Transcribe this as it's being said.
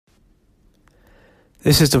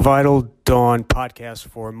This is the Vital Dawn podcast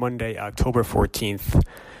for Monday, October 14th.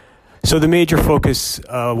 So the major focus,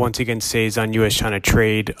 once again, stays on U.S.-China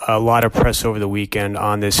trade. A lot of press over the weekend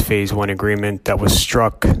on this Phase 1 agreement that was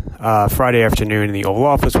struck Friday afternoon in the Oval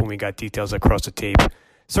Office when we got details across the tape.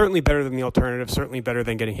 Certainly better than the alternative, certainly better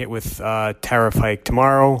than getting hit with tariff hike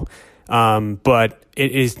tomorrow. But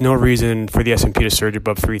it is no reason for the S&P to surge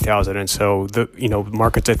above 3,000. And so the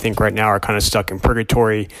markets, I think, right now are kind of stuck in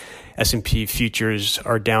purgatory. S&P futures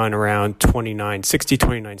are down around 2960,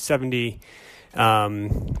 2970.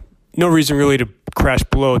 No reason really to crash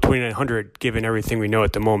below 2,900 given everything we know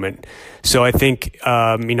at the moment. So I think,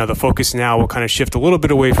 the focus now will kind of shift a little bit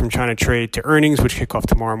away from China trade to earnings, which kick off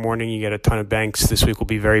tomorrow morning. You get a ton of banks. This week will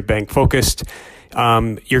be very bank focused.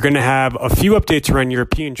 You're going to have a few updates around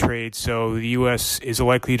European trade. So the U.S. is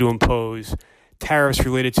likely to impose tariffs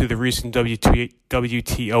related to the recent WTO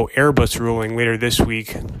Airbus ruling later this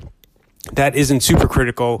week. That isn't super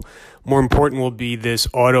critical. More important will be this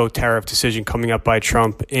auto tariff decision coming up by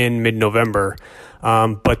Trump in mid-November.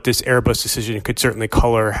 But this Airbus decision could certainly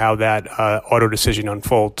color how that auto decision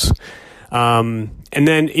unfolds. And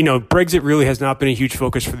then, Brexit really has not been a huge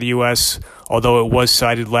focus for the U.S., although it was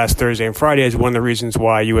cited last Thursday and Friday as one of the reasons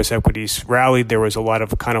why U.S. equities rallied. There was a lot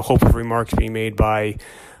of kind of hopeful remarks being made by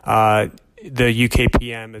the UK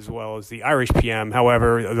PM as well as the Irish PM.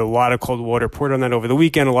 However, a lot of cold water poured on that over the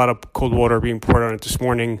weekend, a lot of cold water being poured on it this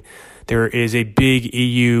morning. There is a big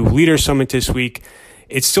EU leader summit this week.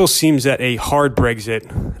 It still seems that a hard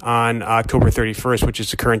Brexit on October 31st, which is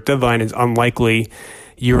the current deadline, is unlikely.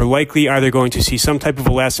 You're likely either going to see some type of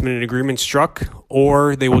a last-minute agreement struck,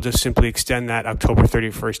 or they will just simply extend that October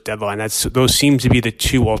 31st deadline. Those seem to be the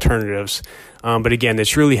two alternatives. But again,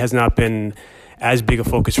 this really has not been as big a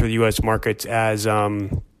focus for the U.S. markets as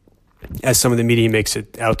some of the media makes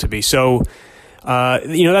it out to be. So,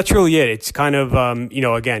 that's really it. It's kind of,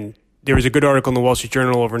 again, there was a good article in the Wall Street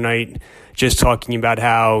Journal overnight just talking about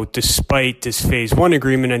how despite this Phase 1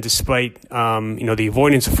 agreement and despite, the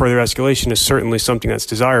avoidance of further escalation is certainly something that's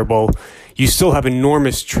desirable, you still have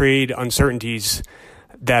enormous trade uncertainties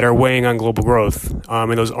that are weighing on global growth,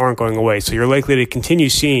 and those aren't going away. So you're likely to continue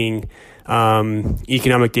seeing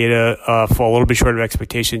economic data fall a little bit short of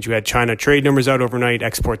expectations. You had China trade numbers out overnight,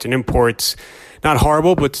 exports and imports. Not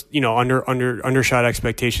horrible, but undershot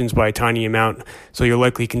expectations by a tiny amount. So you'll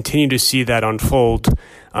likely continue to see that unfold.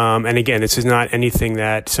 And again, this is not anything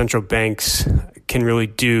that central banks can really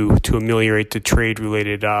do to ameliorate the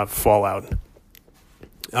trade-related fallout.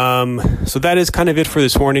 So that is kind of it for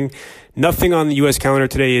this morning. Nothing on the U.S. calendar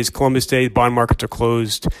today is Columbus Day. Bond markets are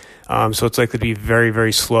closed. So it's likely to be a very,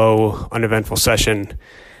 very slow, uneventful session.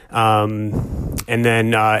 And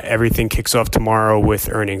then everything kicks off tomorrow with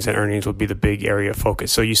earnings, and earnings will be the big area of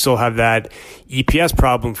focus. So you still have that EPS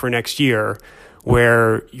problem for next year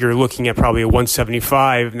where you're looking at probably a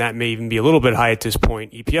 175, and that may even be a little bit high at this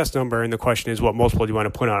point, EPS number. And the question is, what multiple do you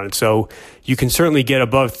want to put on it? So you can certainly get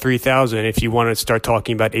above 3,000 if you want to start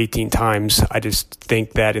talking about 18 times. I just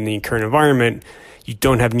think that in the current environment, you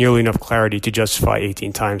don't have nearly enough clarity to justify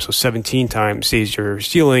 18 times. So 17 times is your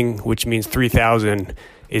ceiling, which means 3,000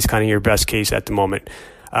 is kind of your best case at the moment.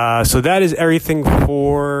 So that is everything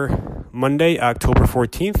for Monday, October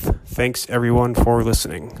 14th. Thanks, everyone, for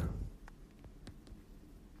listening.